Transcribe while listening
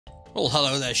Well,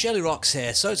 hello there, shirlierox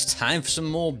here. So it's time for some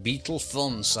more beetle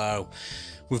fun. So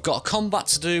we've got a combat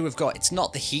to do, it's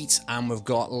not the heat, and we've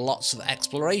got lots of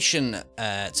exploration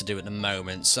to do at the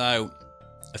moment. So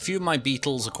a few of my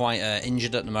beetles are quite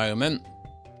injured at the moment.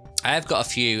 I have got a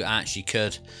few I actually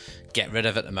could get rid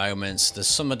of at the moment. There's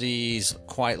some of these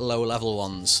quite low level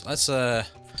ones. Let's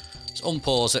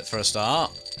unpause it for a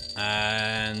start.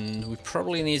 And we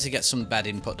probably need to get some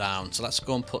bedding put down. So let's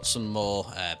go and put some more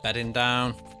bedding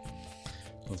down.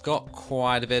 We've got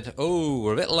quite a bit. Oh,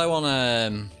 we're a bit low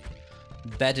on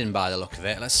bedding by the look of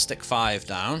it. Let's stick 5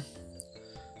 down.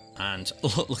 And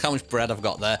look how much bread I've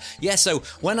got there. Yeah, so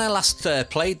when I last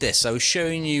played this, I was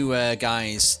showing you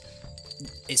guys,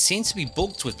 it seems to be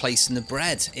bugged with placing the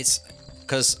bread. It's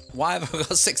because why have I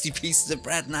got 60 pieces of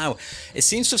bread now? It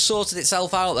seems to have sorted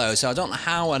itself out though, so I don't know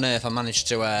how on earth I managed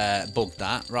to bug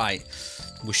that. Right.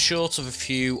 We're short of a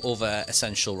few other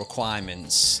essential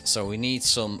requirements, so we need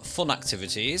some fun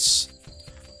activities.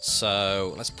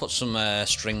 So let's put some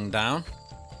string down,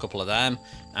 a couple of them,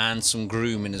 and some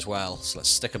grooming as well. So let's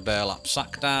stick a burlap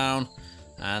sack down,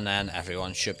 and then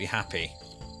everyone should be happy.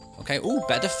 Okay, ooh,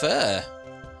 bed of fur.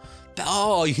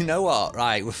 Oh, you know what?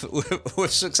 Right,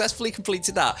 we've successfully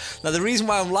completed that. Now, the reason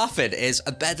why I'm laughing is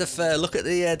a bed of fur. Look at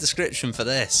the description for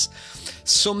this.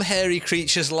 Some hairy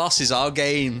creature's loss is our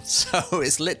gain. So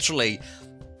it's literally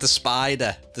the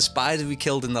spider. The spider we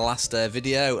killed in the last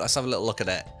video. Let's have a little look at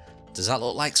it. Does that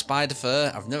look like spider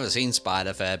fur? I've never seen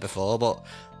spider fur before, but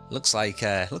looks like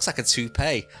a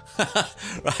toupee.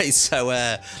 Right, so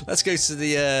let's go to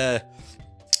the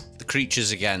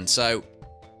creatures again. So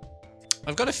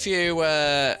I've got a few.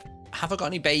 Have I got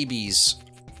any babies?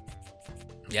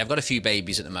 Yeah, I've got a few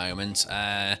babies at the moment.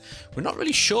 We're not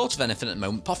really short of anything at the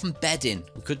moment, apart from bedding.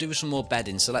 We could do with some more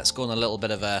bedding, so let's go on a little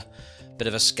bit of a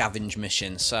scavenge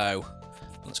mission. So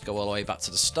let's go all the way back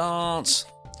to the start,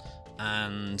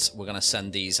 and we're gonna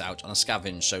send these out on a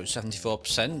scavenge. So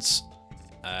 74%.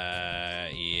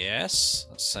 Yes,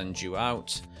 let's send you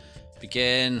out.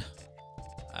 Begin.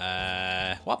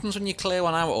 What happens when you clear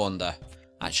one out, I wonder?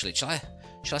 Actually, shall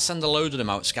I send a load of them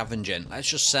out scavenging? Let's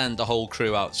just send the whole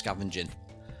crew out scavenging.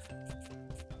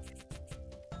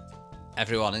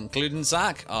 Everyone, including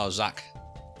Zach? Oh, Zach.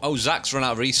 Oh, Zach's run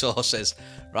out of resources.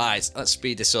 Right, let's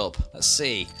speed this up. Let's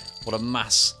see what a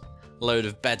mass load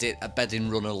of a bedding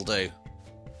run will do.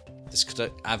 This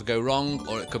could either go wrong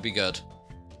or it could be good.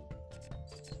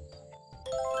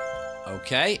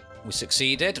 Okay, we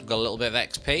succeeded. We've got a little bit of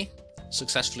XP.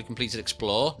 Successfully completed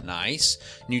explore. Nice.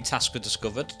 New task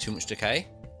discovered. Too much decay.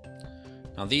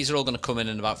 Now these are all going to come in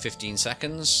about 15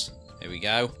 seconds. Here we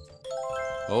go.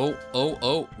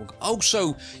 Oh,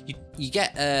 so you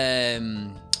get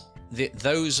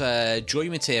those joy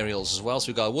materials as well.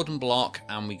 So we got a wooden block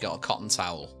and we got a cotton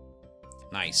towel.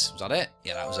 Nice. Was that it?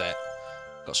 Yeah, that was it.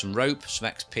 Got some rope, some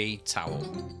XP, towel.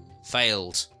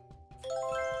 Failed.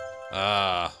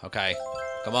 Okay.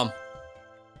 Come on.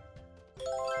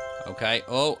 Okay.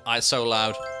 Oh, it's so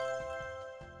loud.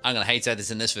 I'm going to hate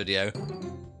editing this video.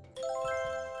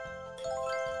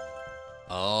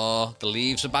 Oh, the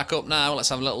leaves are back up now. Let's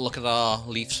have a little look at our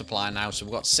leaf supply now. So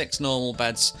we've got 6 normal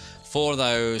beds, 4 of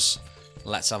those.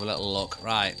 Let's have a little look.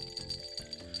 Right.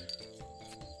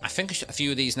 I think a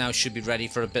few of these now should be ready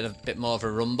for a bit more of a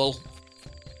rumble.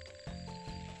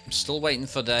 I'm still waiting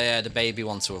for the baby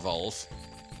one to evolve.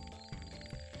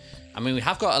 I mean, we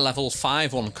have got a level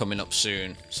 5 one coming up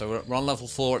soon. So we're on level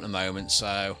 4 at the moment.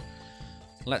 So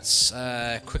let's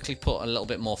quickly put a little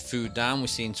bit more food down. We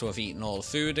seem to have eaten all the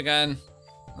food again.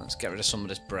 Let's get rid of some of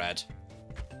this bread.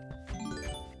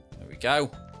 There we go.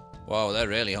 Whoa, they're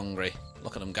really hungry.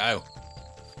 Look at them go.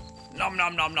 Nom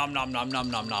nom nom nom nom nom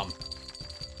nom nom nom.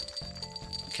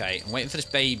 Okay, I'm waiting for this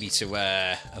baby to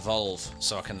evolve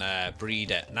so I can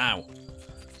breed it. Now,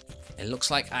 it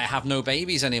looks like I have no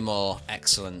babies anymore.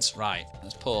 Excellent. Right,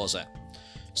 let's pause it.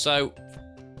 So,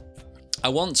 I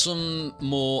want some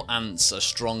more ants that are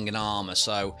strong in armor.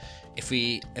 So, if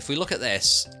we look at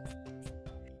this,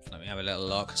 let me have a little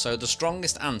look. So, the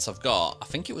strongest ant I've got, I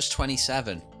think it was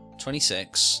 27,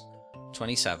 26,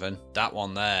 27. That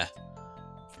one there.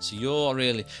 So you're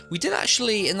really... We did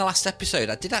actually, in the last episode,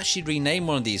 I did actually rename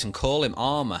one of these and call him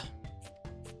Armor.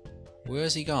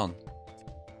 Where's he gone?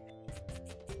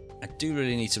 I do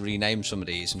really need to rename some of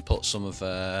these and put some of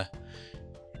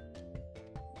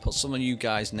you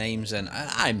guys' names in.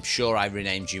 I'm sure I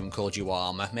renamed you and called you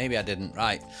Armor. Maybe I didn't.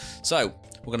 Right. So,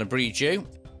 we're going to breed you.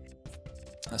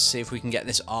 Let's see if we can get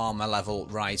this armor level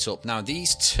right up. Now,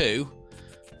 these two,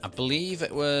 I believe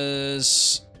it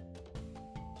was...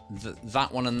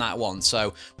 that one and that one.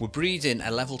 So we're breeding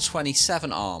a level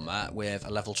 27 armor with a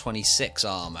level 26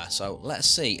 armor. So let's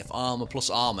see if armor plus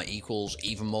armor equals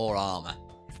even more armor.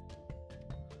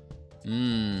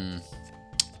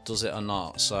 Does it or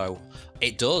not? So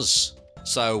it does.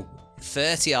 So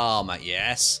 30 armor,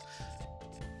 yes.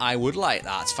 I would like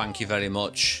that, thank you very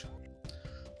much.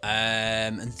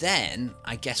 And then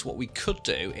I guess what we could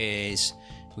do is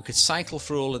we could cycle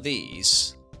through all of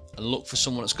these and look for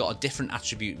someone that's got a different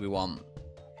attribute we want.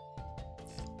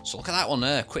 So look at that one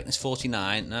there, quickness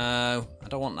 49. No, I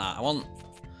don't want that. I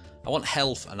want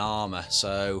health and armor.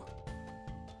 So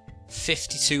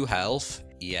 52 health,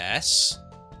 yes.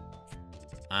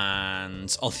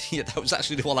 And oh yeah, that was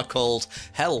actually the one I called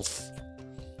health.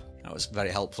 That was very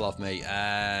helpful of me. Is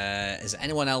there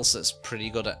anyone else that's pretty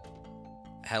good at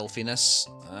healthiness?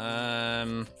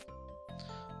 Not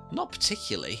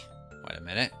particularly. Wait a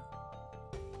minute.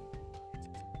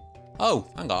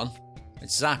 Oh, hang on.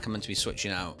 It's Zach I'm meant to be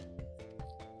switching out.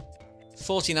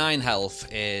 49 health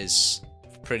is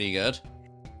pretty good.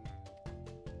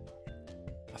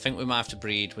 I think we might have to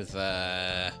breed with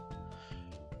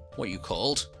what you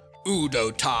called?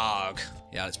 Udotag.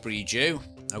 Yeah, let's breed you.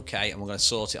 Okay, and we're going to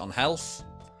sort it on health.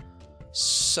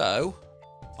 So,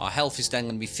 our health is then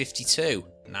going to be 52.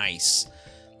 Nice.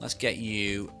 Let's get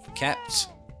you kept.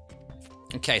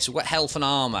 Okay, so we've got health and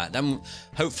armor. Then,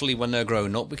 hopefully, when they're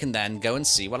grown up, we can then go and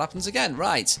see what happens again.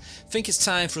 Right. I think it's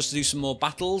time for us to do some more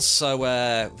battles. So,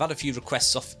 we've had a few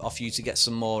requests off you to get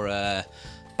some more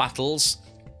battles.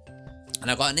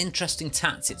 And I've got an interesting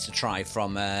tactic to try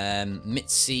from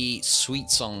Mitzi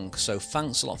Sweetsong. So,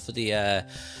 thanks a lot for the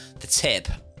tip.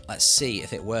 Let's see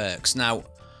if it works. Now,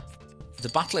 the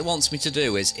battle it wants me to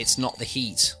do is It's Not the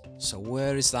Heat. So,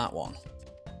 where is that one?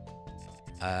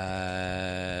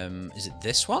 Is it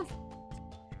this one?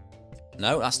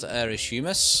 No, that's the Eris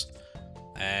Humus.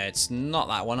 It's not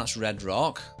that one, that's Red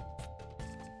Rock.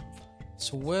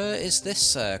 So where is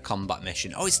this combat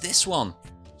mission? Oh, it's this one.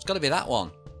 It's got to be that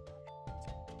one.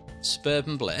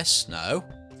 Suburban Bliss? No.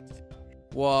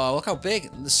 Whoa, look how big.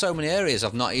 There's so many areas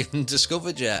I've not even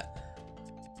discovered yet.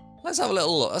 Let's have a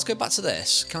little look. Let's go back to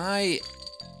this. Can I...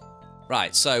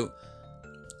 Right, so...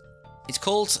 It's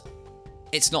called...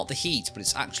 It's Not the Heat, but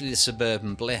it's actually the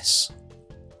Suburban Bliss.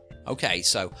 Okay,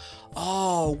 so...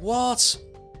 Oh, what?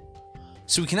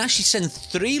 So we can actually send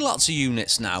 3 lots of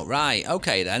units now. Right,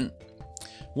 okay then.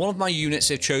 One of my units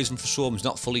they've chosen for swarm is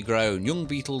not fully grown. Young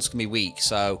beetles can be weak,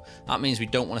 so that means we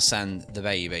don't want to send the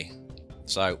baby.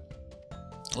 So,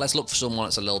 let's look for someone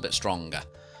that's a little bit stronger.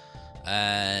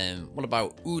 What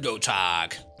about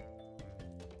Udotag?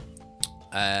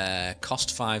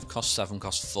 Cost 5, cost 7,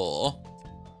 cost 4.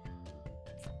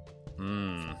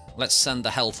 Let's send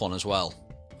the health one as well.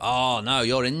 Oh, no,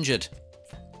 you're injured.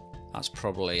 That's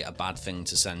probably a bad thing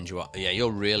to send you up. Yeah,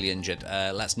 you're really injured.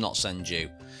 Let's not send you.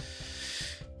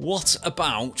 What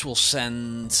about we'll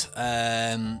send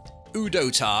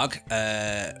Udotag,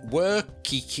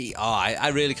 Workiki. Oh, I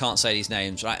really can't say these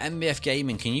names. Right, MBF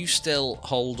Gaming, can you still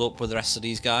hold up with the rest of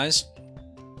these guys?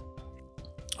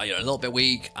 Oh, you're a little bit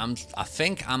weak. I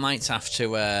think I might have to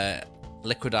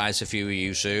liquidize a few of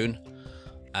you soon.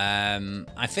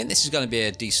 I think this is going to be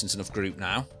a decent enough group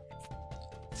now.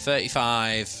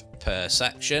 35 per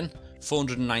section,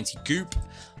 490 goop.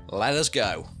 Let us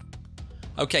go.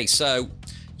 Okay, so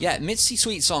yeah, Mitzi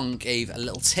Sweetsong gave a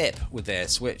little tip with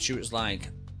this, which was like,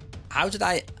 how did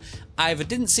I either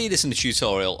didn't see this in the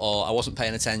tutorial or I wasn't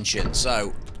paying attention.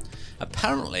 So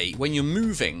apparently when you're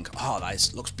moving, oh,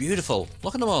 that looks beautiful.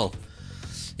 Look at them all.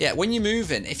 Yeah, when you're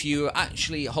moving, if you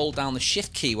actually hold down the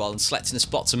shift key while selecting a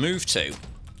spot to move to,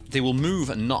 they will move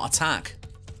and not attack.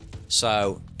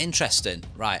 So, interesting.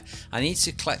 Right, I need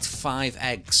to collect 5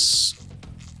 eggs.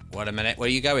 Wait a minute, where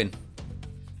are you going?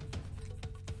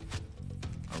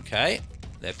 Okay,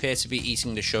 they appear to be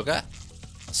eating the sugar.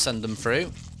 Let's send them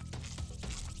through.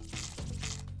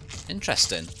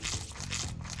 Interesting.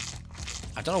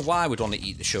 I don't know why we'd want to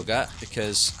eat the sugar,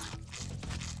 because...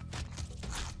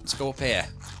 Let's go up here.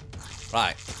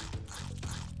 Right.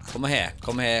 Come here,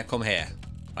 come here, come here.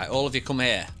 Right, all of you come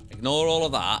here. Ignore all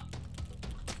of that.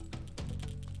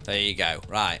 There you go.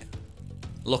 Right.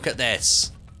 Look at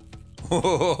this.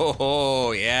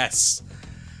 Oh, yes.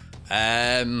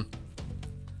 How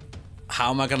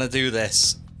am I going to do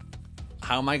this?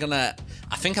 How am I going to...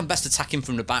 I think I'm best attacking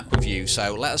from the back with you,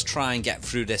 so let us try and get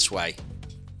through this way.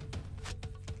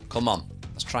 Come on.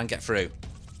 Let's try and get through.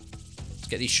 Let's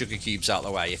get these sugar cubes out of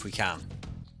the way if we can.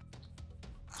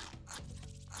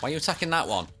 Why are you attacking that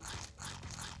one?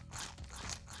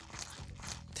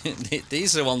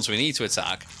 These are the ones we need to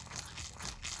attack.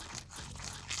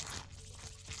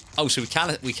 Oh, so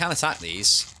we can attack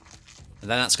these. And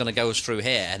then that's going to go us through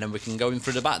here. And then we can go in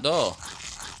through the back door.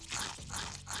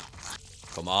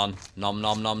 Come on. Nom,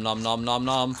 nom, nom, nom, nom, nom,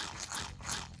 nom.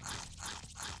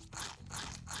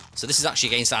 So this is actually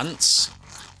against ants.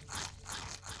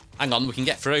 Hang on, we can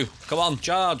get through. Come on,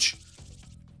 charge.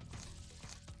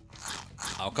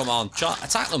 Oh, come on.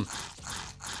 Attack them.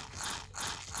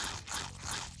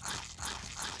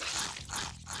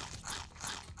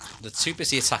 They're too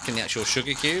busy attacking the actual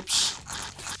sugar cubes.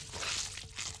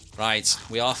 Right,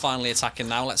 we are finally attacking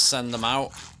now. Let's send them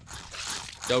out.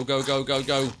 Go, go, go, go,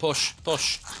 go. Push,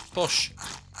 push, push.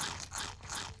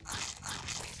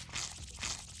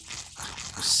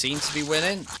 We seem to be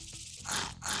winning.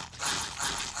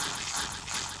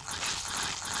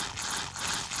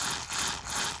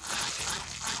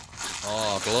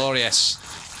 Oh, glorious.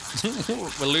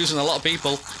 We're losing a lot of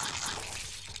people.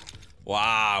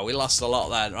 Wow, we lost a lot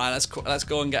then. Right, let's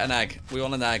go and get an egg. We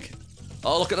want an egg.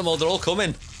 Oh, look at them all. They're all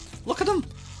coming. Look at them.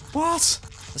 What?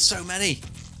 There's so many.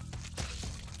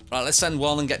 Right, let's send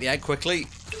one and get the egg quickly.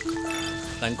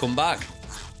 Then come back.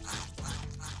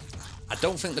 I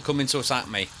don't think they're coming to attack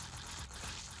me.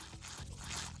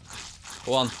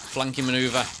 Go on, flanking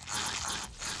manoeuvre.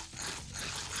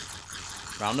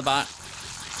 Round the back.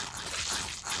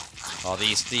 Oh,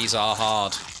 these are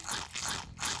hard.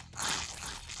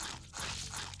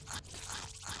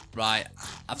 Right,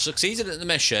 I've succeeded at the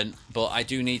mission, but I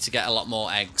do need to get a lot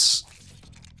more eggs.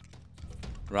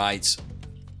 Right.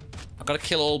 I've got to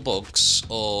kill all bugs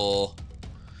or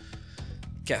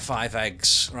get 5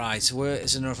 eggs. Right, where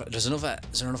is another? Is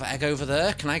there another egg over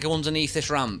there? Can I go underneath this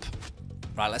ramp?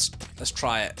 Right, let's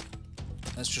try it.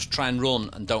 Let's just try and run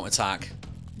and don't attack.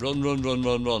 Run, run, run,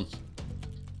 run, run.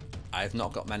 I've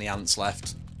not got many ants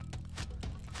left.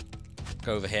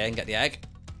 Go over here and get the egg.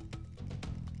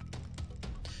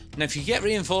 Now, if you get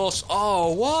reinforced...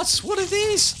 Oh, what? What are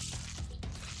these?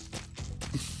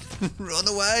 Run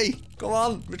away. Come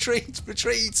on. Retreat.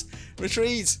 Retreat.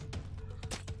 Retreat.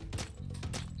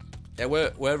 Yeah,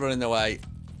 we're running away.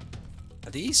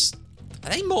 Are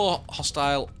they more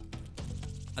hostile?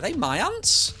 Are they my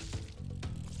ants?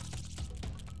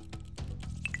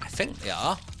 I think they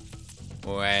are.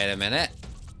 Wait a minute.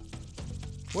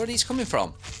 Where are these coming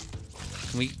from?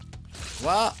 Can we...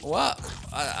 What?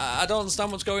 I don't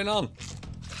understand what's going on.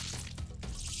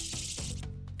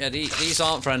 Yeah, these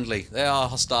aren't friendly. They are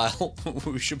hostile.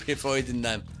 We should be avoiding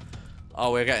them.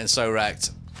 Oh, we're getting so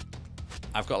wrecked.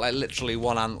 I've got like literally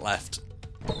 1 ant left.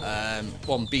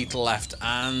 1 beetle left.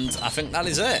 And I think that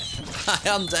is it. I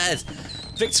am dead.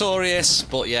 Victorious.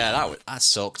 But yeah, that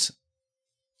sucked.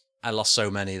 I lost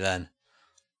so many then.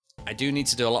 I do need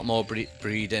to do a lot more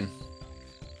breeding.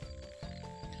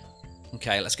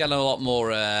 Okay, let's get a lot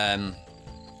more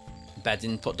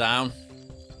bedding put down.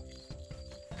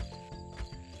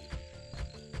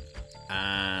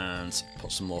 And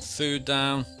put some more food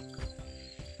down.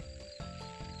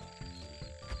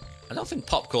 I don't think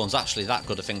popcorn's actually that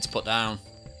good a thing to put down.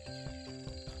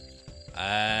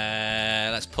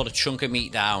 Let's put a chunk of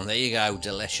meat down. There you go,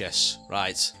 delicious.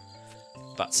 Right,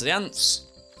 back to the ants.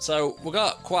 So we've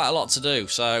got quite a lot to do,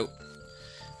 so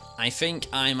I think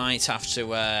I might have to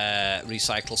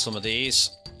recycle some of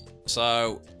these.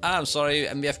 So, I'm sorry,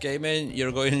 MBF Gaming,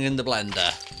 you're going in the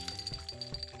blender.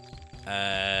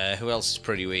 Who else is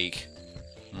pretty weak?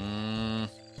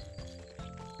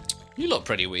 You look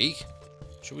pretty weak.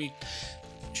 Should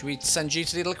we send you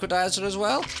to the liquidizer as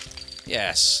well?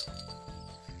 Yes.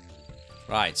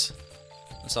 Right.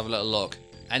 Let's have a little look.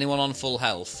 Anyone on full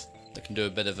health that can do a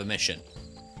bit of a mission?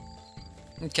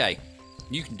 Okay.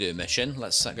 You can do a mission.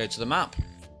 Let's go to the map.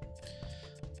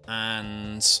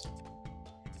 And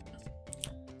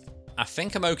I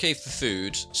think I'm okay for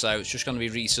food, so it's just going to be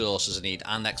resources I need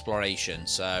and exploration.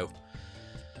 So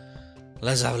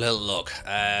let's have a little look.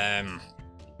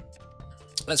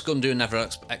 Let's go and do another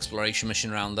exploration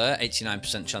mission around there.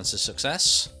 89% chance of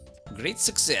success. Great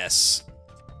success.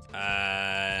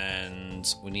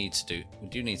 And we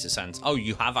do need to send. Oh,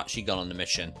 you have actually gone on the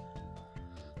mission.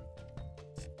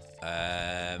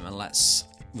 And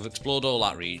we've explored all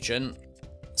that region.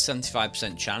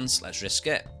 75% chance. Let's risk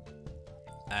it.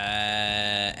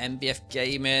 MBF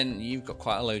Gaming, you've got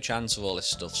quite a low chance of all this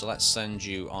stuff, so let's send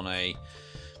you on a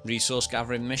resource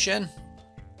gathering mission.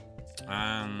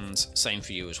 And same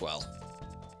for you as well.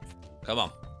 Come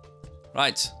on.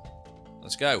 Right.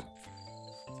 Let's go.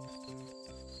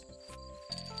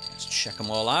 Let's check them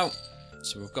all out.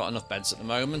 So we've got enough beds at the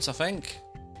moment, I think.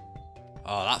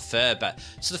 Oh, that fur bed.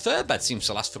 So the fur bed seems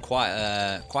to last for quite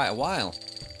a while.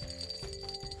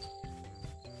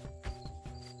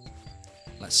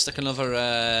 Let's stick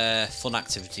another fun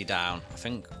activity down. I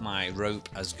think my rope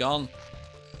has gone.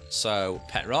 So,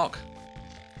 pet rock.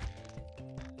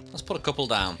 Let's put a couple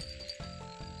down.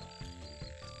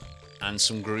 And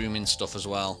some grooming stuff as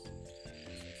well.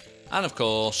 And of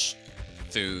course,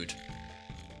 food.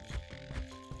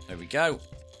 There we go.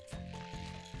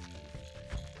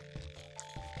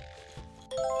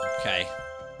 Okay.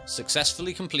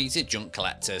 Successfully completed junk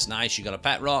collectors. Nice, you got a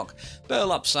pet rock,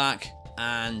 burlap sack,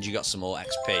 and you got some more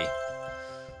XP.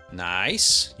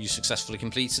 Nice. You successfully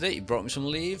completed it. You brought me some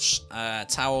leaves, a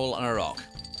towel, and a rock.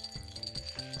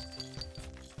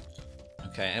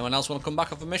 Okay, anyone else want to come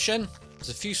back off a mission? There's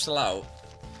a few still out.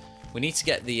 We need to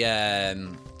get the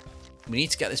we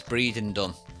need to get this breeding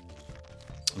done.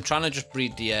 I'm trying to just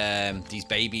breed the these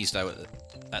babies though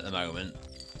at the moment,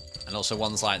 and also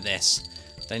ones like this.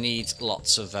 They need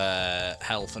lots of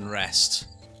health and rest.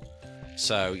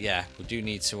 So yeah, we do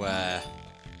need to.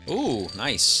 Ooh,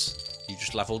 nice! You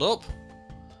just leveled up.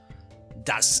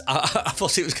 That's. I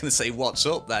thought it was going to say what's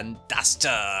up then. That's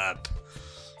up.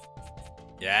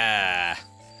 Yeah.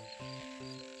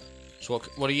 So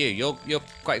what are you? You're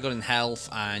quite good in health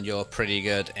and you're pretty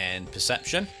good in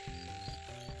perception.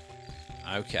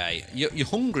 Okay, you're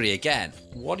hungry again.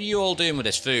 What are you all doing with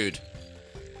this food?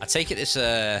 I take it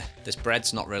this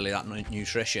bread's not really that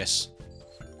nutritious.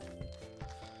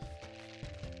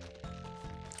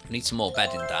 Need some more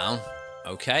bedding down.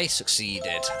 Okay,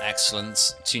 succeeded.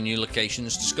 Excellent. 2 new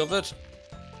locations discovered.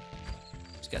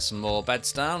 Let's get some more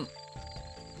beds down.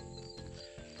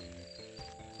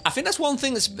 I think that's one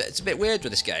thing that's a bit weird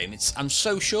with this game. I'm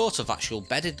so short of actual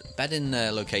bedding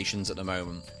locations at the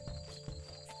moment.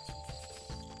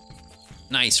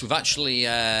 Nice. We've actually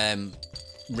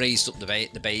raised up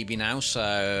the baby now,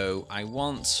 so I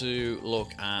want to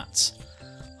look at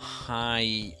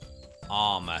high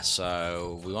armor.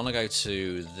 So we want to go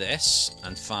to this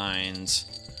and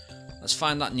let's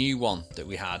find that new one that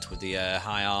we had with the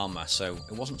high armor. So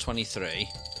it wasn't 23.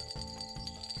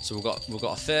 So we've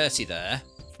got a 30 there.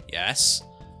 Yes.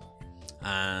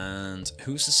 And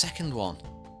who's the second one?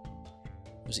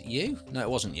 Was it you? No, it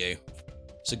wasn't you.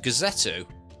 So Gazetto.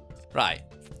 Right.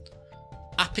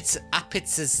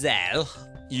 Apitazel,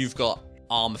 you've got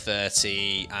armor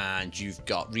 30 and you've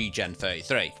got regen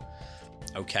 33.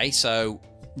 Okay, so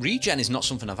regen is not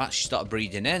something I've actually started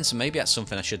breeding in, so maybe that's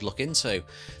something I should look into.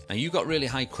 Now, you've got really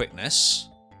high quickness.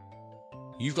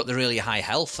 You've got the really high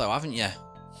health, though, haven't you?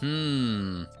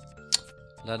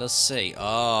 Let us see.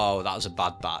 Oh, that was a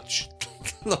bad batch.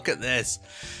 Look at this.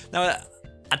 Now,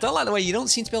 I don't like the way you don't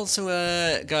seem to be able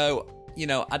to go, you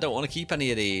know, I don't want to keep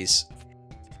any of these.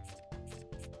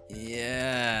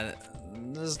 Yeah,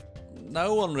 there's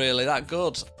no one really that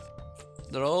good.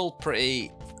 They're all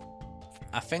pretty...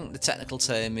 I think the technical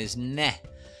term is meh.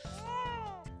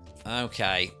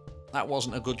 Okay, that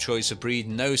wasn't a good choice of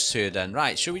breeding those two then.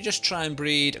 Right, should we just try and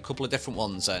breed a couple of different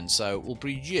ones then? So we'll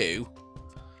breed you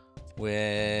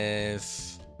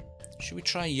with... Should we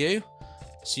try you?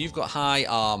 So you've got high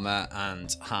armor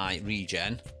and high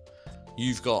regen.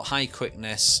 You've got high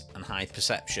quickness and high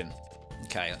perception.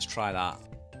 Okay, let's try that.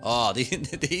 Oh,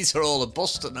 these are all a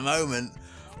bust at the moment.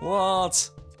 What?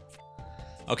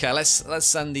 Okay, let's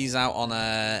send these out on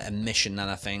a mission then,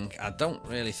 I think. I don't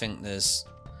really think there's...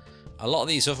 A lot of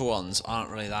these other ones aren't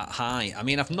really that high. I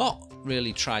mean, I've not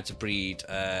really tried to breed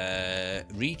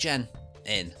regen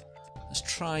in. Let's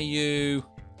try you.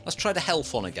 Let's try the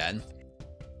health one again.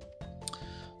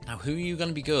 Now, who are you going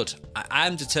to be good?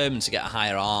 I'm determined to get a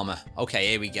higher armor. Okay,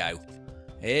 here we go.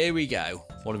 Here we go.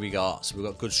 What have we got? So we've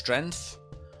got good strength.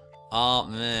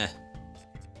 Meh.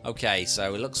 Okay,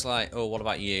 so it looks like... Oh, what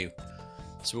about you?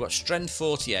 So we've got strength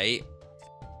 48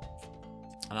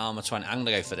 and armor 20. I'm going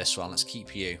to go for this one. Let's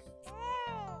keep you.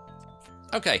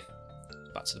 Okay,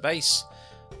 back to the base.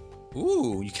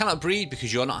 Ooh, you cannot breed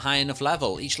because you're not high enough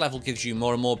level. Each level gives you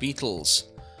more and more beetles.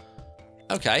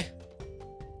 Okay.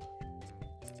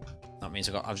 That means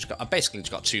I've basically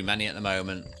just got too many at the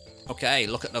moment. Okay,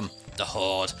 look at them. The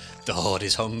Horde. The Horde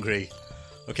is hungry.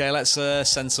 Okay, let's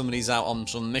send some of these out on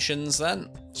some missions then.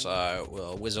 So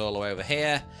we'll whiz all the way over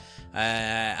here.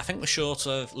 I think we're short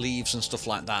of leaves and stuff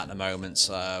like that at the moment,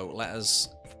 so let us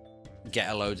get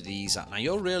a load of these out. Now,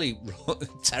 you're really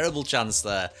terrible chance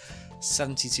there.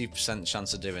 72%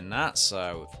 chance of doing that,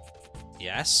 so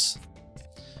yes.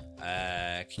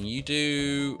 Can you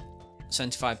do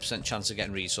 75% chance of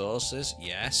getting resources?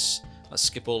 Yes. Let's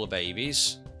skip all the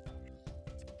babies.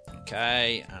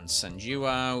 Okay, and send you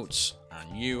out,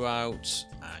 and you out,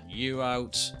 and you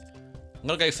out. I'm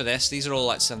going to go for this. These are all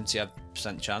like 70%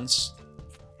 chance.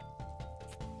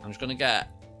 I'm just going to get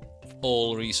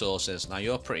all resources. Now,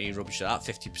 you're pretty rubbish at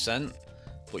that, 50%.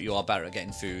 but you are better at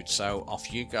getting food. So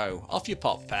off you go. Off you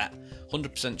pop, pet.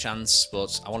 100% chance,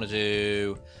 but I want to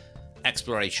do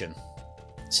exploration.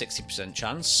 60%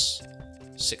 chance.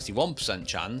 61%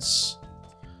 chance.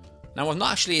 Now, I've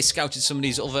not actually scouted some of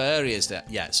these other areas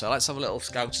yet, so let's have a little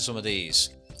scout to some of these.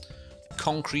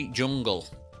 Concrete jungle.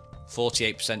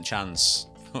 48% chance.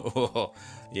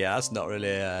 Yeah, that's not really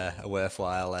a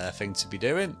worthwhile thing to be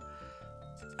doing.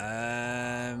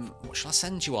 What shall I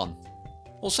send you on?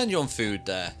 We'll send you on food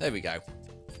there. There we go.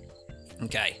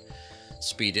 Okay.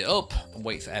 Speed it up and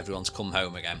wait for everyone to come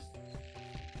home again.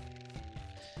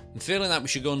 I'm feeling that we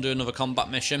should go and do another combat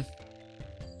mission.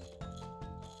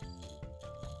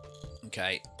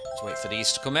 Okay, let's wait for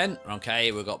these to come in.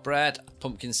 Okay, we've got bread,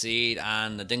 pumpkin seed,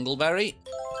 and a dingleberry.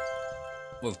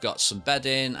 We've got some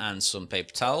bedding and some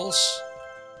paper towels.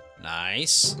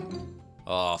 Nice.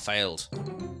 Oh, failed.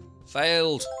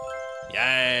 Failed.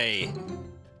 Yay.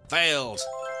 Failed.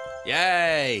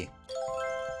 Yay.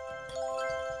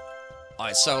 Oh,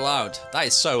 it's so loud. That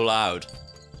is so loud.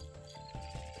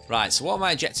 Right, so what are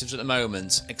my objectives at the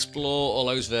moment? Explore all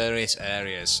those various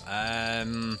areas.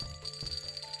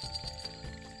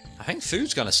 I think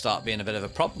food's going to start being a bit of a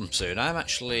problem soon. I'm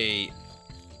actually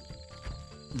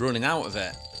running out of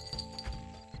it.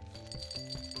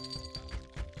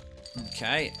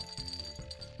 Okay.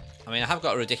 I mean, I have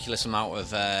got a ridiculous amount of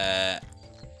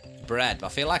bread, but I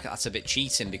feel like that's a bit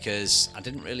cheating because I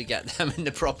didn't really get them in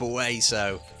the proper way,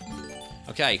 so...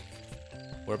 Okay.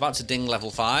 We're about to ding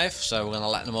level 5, so we're going to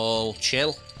let them all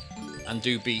chill and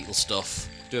do beetle stuff.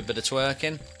 Do a bit of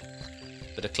twerking,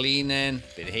 bit of cleaning,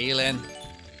 bit of healing.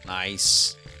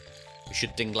 Nice. We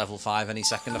should ding level 5 any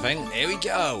second, I think. Here we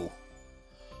go.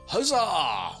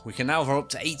 Huzzah! We can now have up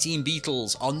to 18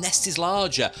 beetles. Our nest is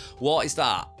larger. What is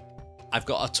that? I've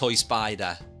got a toy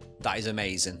spider. That is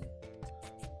amazing.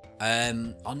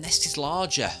 Our nest is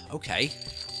larger. Okay.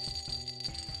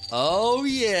 Oh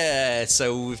yeah,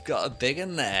 so we've got a bigger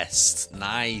nest.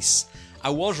 Nice. I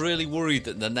was really worried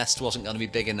that the nest wasn't going to be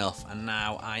big enough, and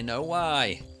now I know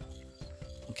why.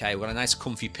 Okay, we've got a nice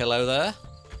comfy pillow there.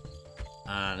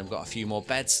 And we've got a few more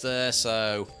beds there,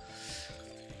 so...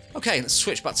 Okay, let's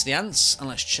switch back to the ants, and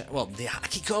let's check... Well, I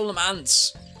keep calling them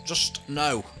ants. Just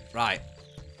no. Right.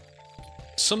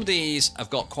 Some of these have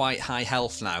got quite high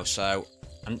health now, so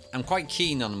I'm quite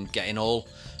keen on them getting all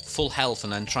full health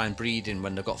and then try and breed in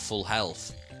when they've got full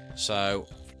health. So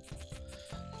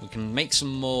we can make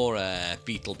some more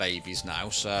beetle babies now,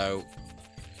 so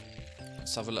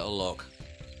let's have a little look.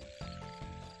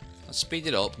 Let's speed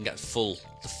it up and get the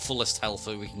fullest health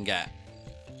that we can get.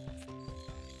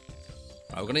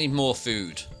 Right, we're going to need more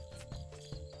food.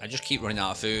 I just keep running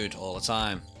out of food all the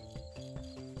time.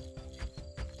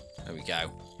 There we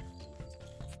go.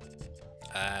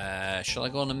 Shall I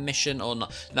go on a mission or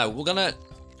not? No, we're going to...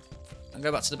 I'll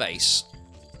go back to the base.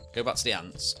 Go back to the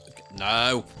ants.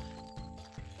 No.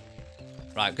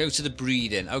 Right, go to the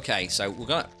breeding. Okay, so we're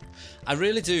gonna... I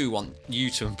really do want you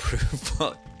to improve,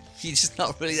 but you're just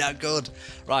not really that good.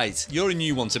 Right, you're a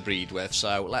new one to breed with,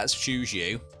 so let's choose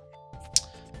you.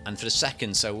 And for the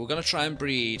second, so we're going to try and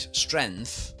breed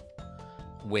strength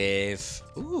with...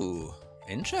 Ooh,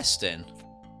 interesting.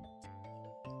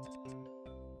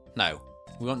 No,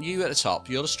 we want you at the top.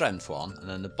 You're the strength one, and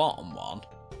then the bottom one.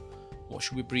 What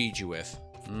should we breed you with?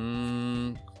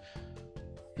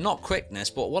 Not quickness,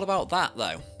 but what about that,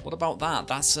 though? What about that?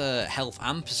 That's health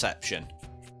and perception.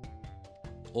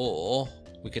 Or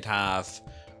we could have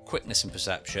quickness and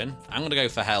perception. I'm going to go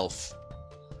for health.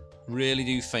 Really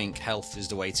do think health is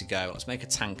the way to go. Let's make a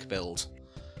tank build.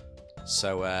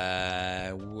 So,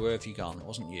 where have you gone? It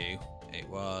wasn't you. It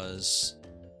was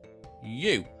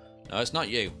you. No, it's not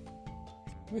you.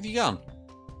 Where have you gone?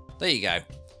 There you go.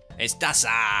 It's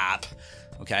Dasab.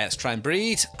 Okay, let's try and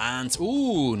breed. And,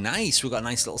 ooh, nice. We've got a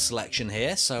nice little selection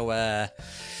here. So,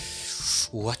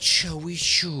 what shall we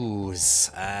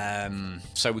choose?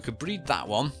 So we could breed that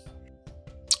one.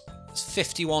 It's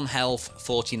 51 health,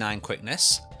 49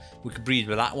 quickness. We could breed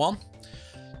with that one.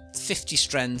 50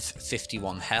 strength,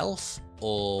 51 health.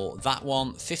 Or that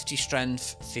one, 50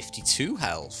 strength, 52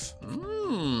 health.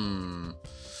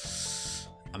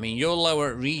 I mean, you're lower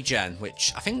at regen,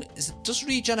 which I think... does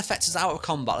regen affect us out of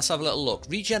combat? Let's have a little look.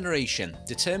 Regeneration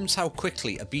determines how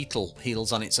quickly a beetle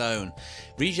heals on its own.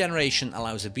 Regeneration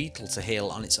allows a beetle to heal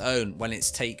on its own when it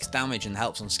takes damage and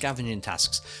helps on scavenging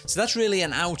tasks. So that's really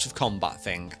an out of combat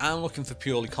thing. I'm looking for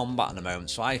purely combat at the moment,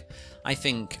 so I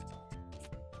think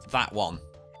that one.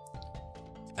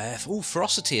 Ooh,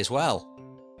 ferocity as well.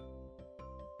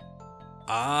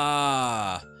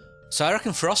 Ah... So I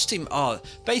reckon ferocity... Oh,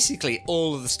 basically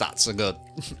all of the stats are good.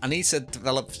 I need to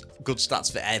develop good stats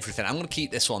for everything. I'm going to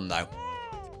keep this one though.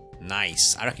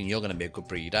 Nice. I reckon you're going to be a good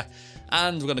breeder.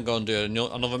 And we're going to go and do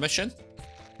another mission.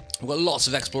 We've got lots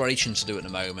of exploration to do at the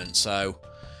moment, so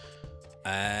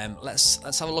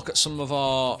let's have a look at some of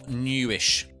our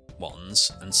newish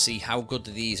ones and see how good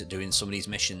are these at doing some of these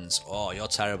missions. Oh, you're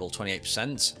terrible. 28%,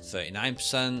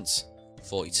 39%,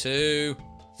 42,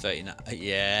 39.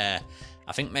 Yeah,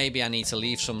 I think maybe I need to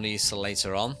leave some of these till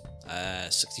later on.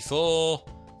 64,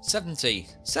 70.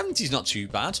 70's not too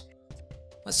bad.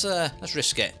 Let's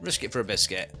risk it. Risk it for a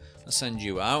biscuit. Let's send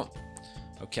you out.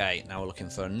 Okay, now we're looking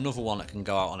for another one that can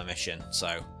go out on a mission.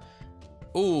 So,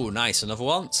 ooh, nice, another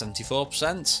one,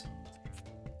 74%.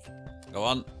 Go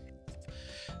on.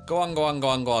 Go on, go on, go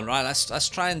on, go on. Right, let's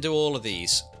try and do all of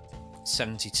these.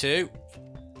 72.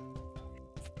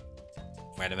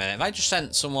 Wait a minute, have I just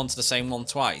sent someone to the same one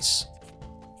twice?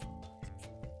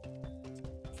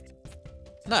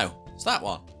 No, it's that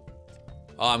one.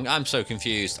 Oh, I'm so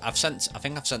confused. I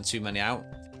think I've sent too many out.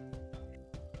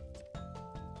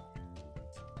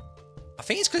 I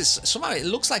think it's because somehow it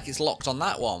looks like it's locked on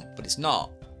that one, but it's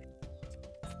not.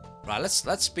 Right,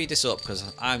 let's speed this up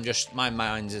because my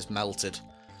mind is melted.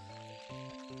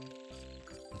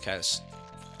 Okay,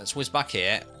 let's whiz back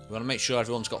here. We want to make sure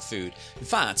everyone's got food. In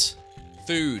fact,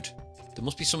 food. There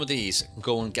must be some of these.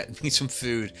 Go and get me some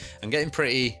food. I'm getting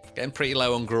pretty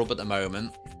low on grub at the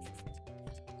moment.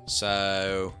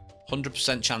 So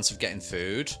 100% chance of getting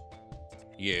food.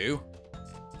 You.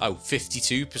 Oh,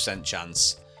 52%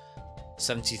 chance.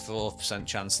 74%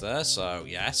 chance there, so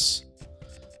yes.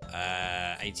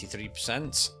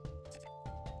 83%.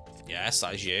 Yes,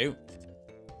 that is you.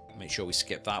 Make sure we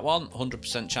skip that one.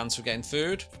 100% chance of getting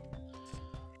food.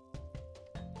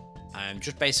 I'm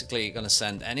just basically going to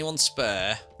send anyone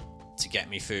spare to get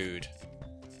me food.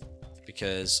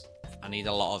 Because I need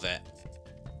a lot of it.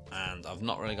 And I've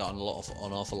not really got an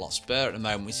awful lot spare at the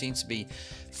moment. We seem to be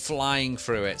flying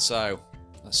through it, so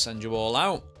let's send you all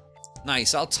out.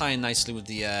 Nice, that'll tie in nicely with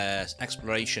the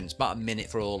exploration. It's about a minute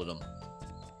for all of them.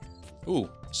 Ooh,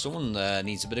 someone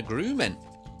needs a bit of grooming.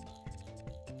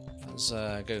 Let's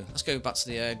go back to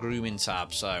the grooming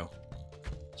tab. So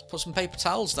let's put some paper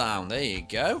towels down. There you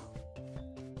go.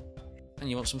 And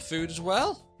you want some food as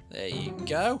well? There you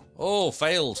go. Oh,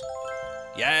 failed.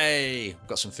 Yay!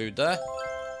 Got some food there.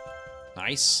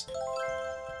 Nice.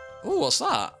 Ooh, what's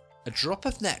that? A drop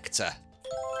of nectar.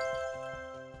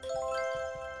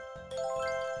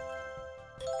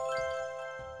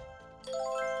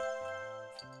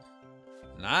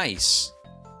 Nice.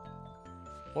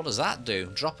 What does that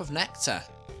do? Drop of nectar.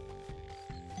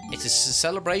 It is a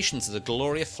celebration to the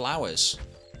glory of flowers.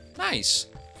 Nice.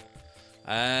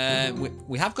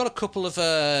 We have got a couple of...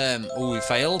 oh, we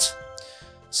failed.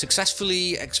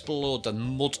 Successfully explored the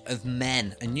Mud of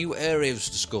Men. A new area was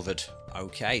discovered.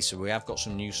 Okay, so we have got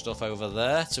some new stuff over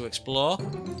there to explore.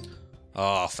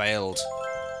 Oh, failed.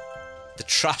 The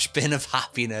trash bin of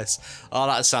happiness. Oh,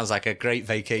 that sounds like a great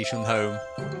vacation home.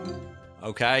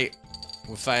 Okay,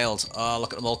 we failed. Oh,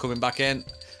 look at them all coming back in.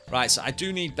 Right, so I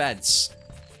do need beds.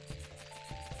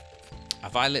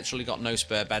 Have I literally got no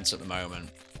spare beds at the moment?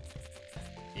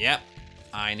 Yep.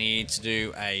 I need to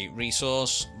do a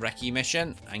resource recce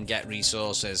mission and get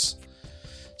resources.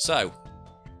 So,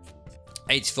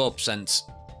 84%.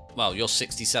 Well, you're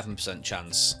 67%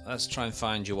 chance. Let's try and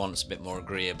find you one that's a bit more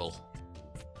agreeable.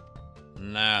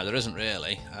 No, there isn't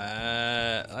really.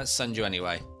 Let's send you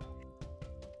anyway.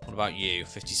 What about you?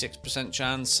 56%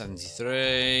 chance,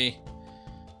 73.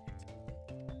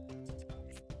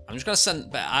 I'm just going to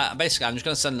send... Basically, I'm just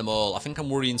going to send them all. I think I'm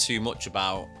worrying too much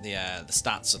about the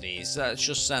stats of these. Let's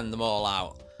just send them all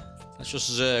out. Let's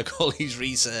just zerg all these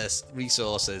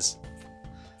resources.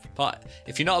 But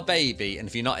if you're not a baby and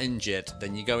if you're not injured,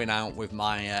 then you're going out with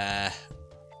my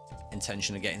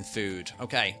intention of getting food.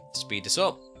 Okay, speed this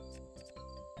up.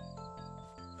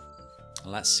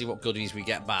 Let's see what goodies we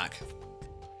get back.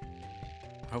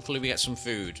 Hopefully we get some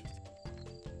food.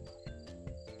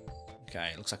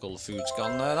 Okay, looks like all the food's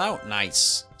gone there now.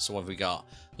 Nice. So what have we got?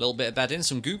 A little bit of bedding,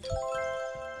 some goop.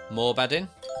 More bedding.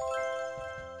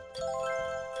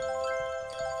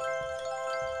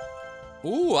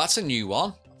 Ooh, that's a new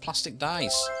one. Plastic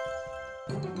dice.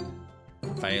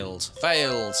 Failed.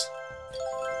 Failed.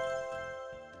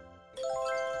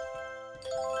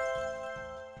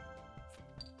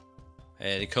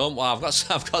 Here they come. Wow,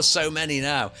 I've got so many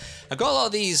now. I've got a lot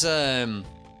of these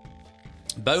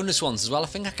bonus ones as well. I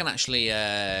think I can actually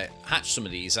hatch some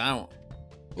of these out.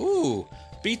 Ooh,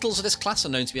 beetles of this class are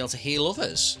known to be able to heal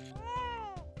others.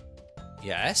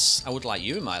 Yes, I would like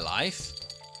you in my life.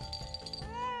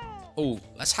 Oh,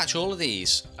 let's hatch all of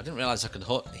these. I didn't realise I could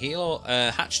heal or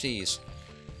hatch these.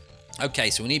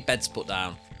 Okay, so we need beds put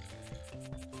down.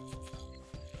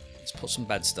 put some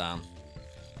beds down.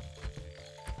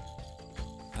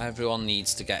 Everyone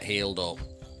needs to get healed up.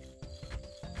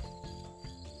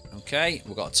 Okay,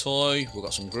 we've got a toy, we've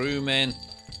got some grooming.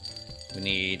 We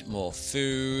need more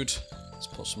food. Let's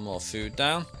put some more food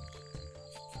down.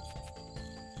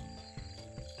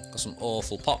 Got some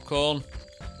awful popcorn.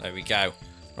 There we go.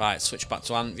 Right, switch back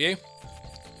to ant view.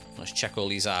 Let's check all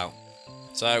these out.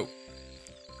 So,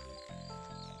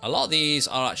 a lot of these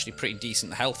are actually pretty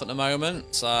decent health at the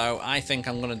moment. So, I think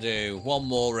I'm going to do one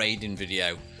more raiding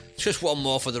video. Just one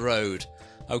more for the road.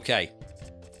 Okay.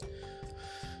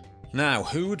 Now,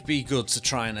 who would be good to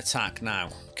try and attack now?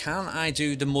 Can I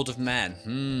do the Mud of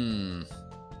Men?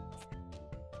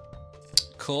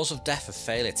 Cause of death of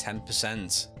failure,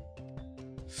 10%.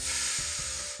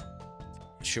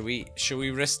 Should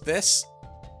we risk this?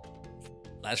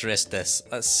 Let's risk this.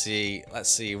 Let's see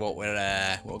what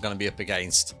we're going to be up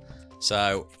against.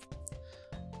 So,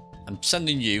 I'm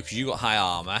sending you because you got high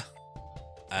armor.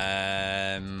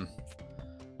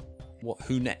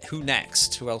 Who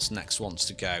next? Who else next wants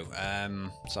to go?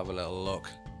 Let's have a little look.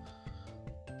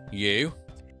 You're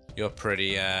pretty.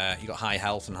 You got high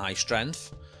health and high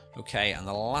strength. Okay, and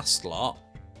the last lot.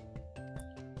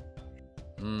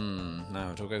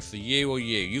 Now do I go for you or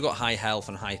you? You got high health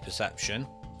and high perception.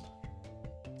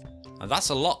 And that's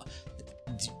a lot.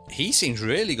 He seems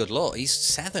really good. Look, he's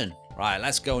 7. Right,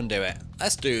 let's go and do it.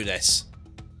 Let's do this.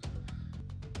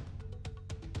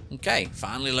 Okay,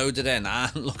 finally loaded in.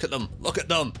 And look at them. Look at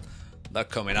them. They're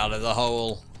coming out of the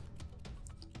hole.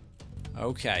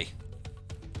 Okay.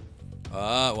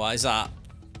 What is that?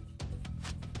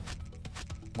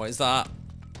 What is that?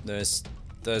 There's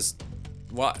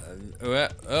what?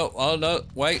 Oh no!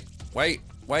 Wait!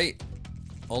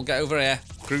 All get over here.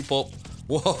 Group up.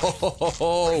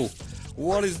 Whoa!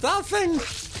 What is that thing?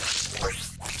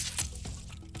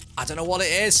 I don't know what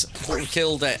it is, but we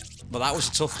killed it. But that was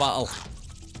a tough battle.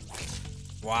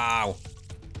 Wow.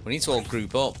 We need to all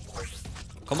group up.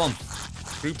 Come on.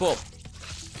 Group up.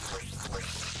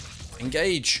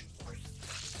 Engage.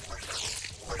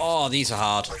 Oh, these are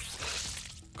hard.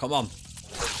 Come on.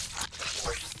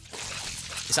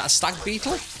 Is that a stag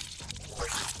beetle?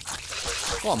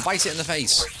 Go on, bite it in the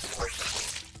face.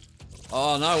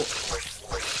 Oh no.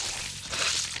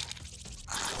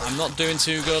 I'm not doing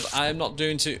too good. I'm not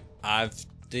doing too...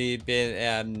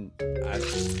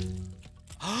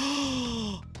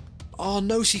 Oh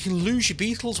no, so you can lose your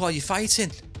beetles while you're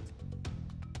fighting.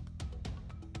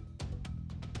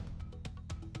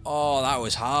 Oh, that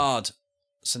was hard.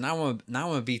 So now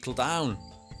I'm a beetle down.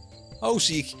 Oh,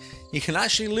 so you can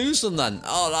actually lose them then.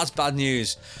 Oh, that's bad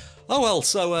news. Oh well,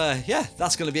 so yeah,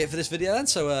 that's going to be it for this video then.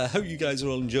 So hope you guys are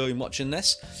all enjoying watching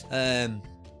this. I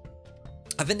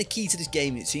think the key to this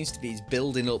game, it seems to be, is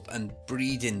building up and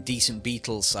breeding decent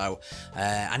beetles. So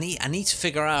I need to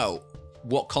figure out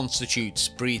what constitutes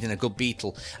breeding a good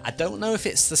beetle. I don't know if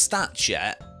it's the stats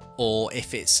yet, or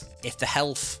if the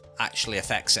health actually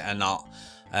affects it or not.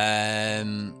 I've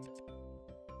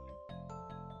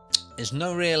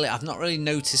not really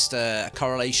noticed a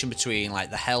correlation between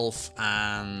like the health,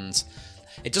 and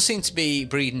it does seem to be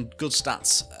breeding good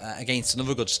stats against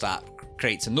another good stat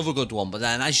creates another good one. But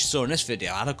then, as you saw in this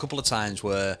video, I had a couple of times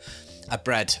where I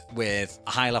bred with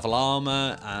a high level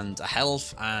armor and a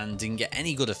health and didn't get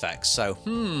any good effects. So,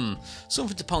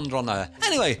 something to ponder on there.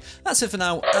 Anyway, that's it for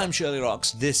now. I'm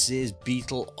shirlierox. This is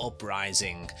Beetle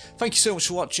Uprising. Thank you so much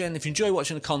for watching. If you enjoy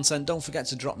watching the content, don't forget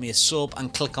to drop me a sub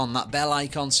and click on that bell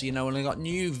icon so you know when I got a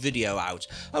new video out.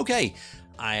 Okay,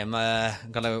 I am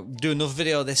gonna do another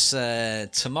video this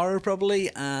tomorrow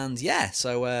probably, and yeah,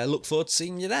 so look forward to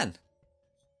seeing you then.